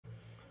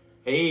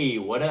Hey,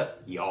 what up,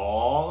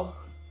 y'all?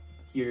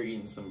 Here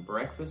eating some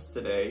breakfast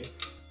today.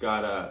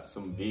 Got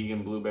some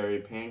vegan blueberry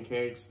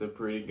pancakes. They're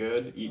pretty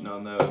good. Eating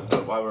on those.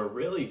 But why we're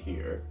really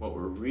here, what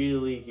we're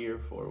really here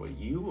for, what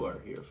you are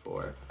here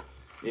for,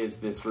 is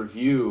this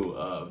review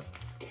of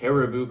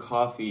Caribou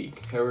Coffee,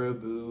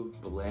 Caribou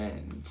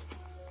Blend.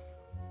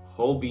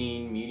 Whole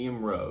bean,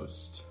 medium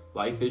roast.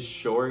 Life is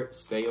short,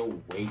 stay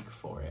awake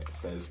for it,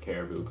 says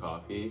Caribou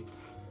Coffee.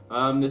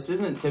 This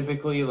isn't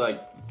typically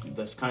like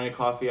the kind of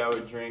coffee I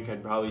would drink.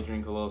 I'd probably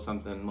drink a little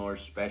something more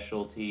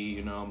specialty,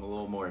 you know, I'm a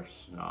little more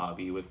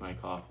snobby with my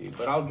coffee,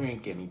 but I'll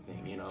drink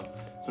anything, you know.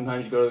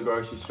 Sometimes you go to the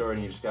grocery store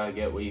and you just gotta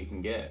get what you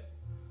can get.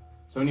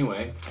 So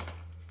anyway,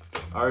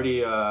 I already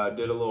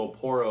did a little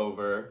pour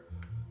over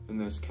in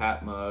this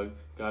cat mug,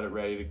 got it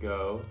ready to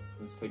go.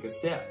 Let's take a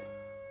sip.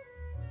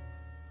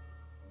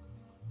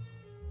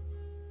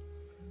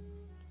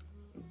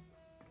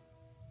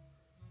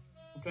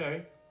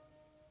 Okay.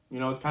 You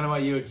know, it's kind of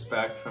what you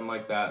expect from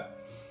like that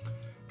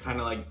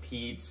kind of like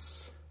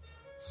Pete's,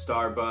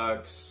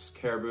 Starbucks,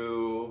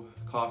 Caribou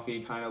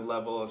Coffee kind of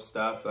level of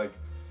stuff. Like,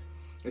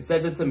 it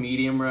says it's a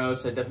medium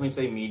roast. I'd definitely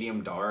say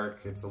medium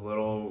dark. It's a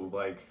little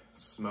like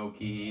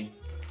smoky,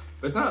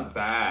 but it's not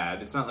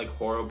bad. It's not like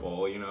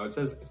horrible, you know. It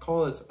says, it's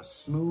called a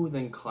smooth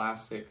and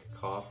classic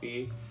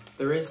coffee.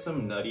 There is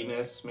some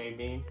nuttiness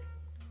maybe.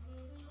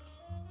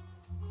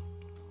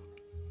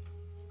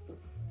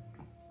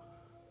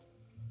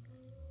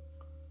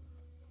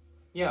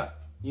 Yeah,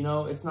 you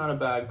know, it's not a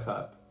bad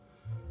cup.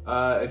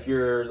 If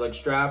you're like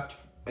strapped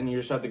and you're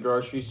just at the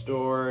grocery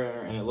store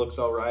and it looks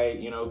all right,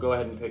 you know, go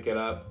ahead and pick it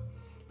up.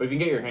 But if you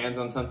can get your hands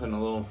on something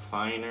a little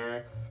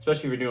finer,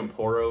 especially if you're doing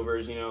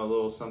pour-overs, you know, a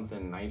little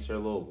something nicer, a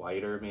little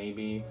lighter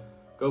maybe,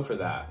 go for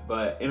that.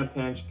 But in a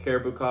pinch,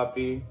 Caribou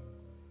Coffee,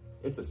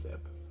 it's a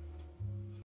sip.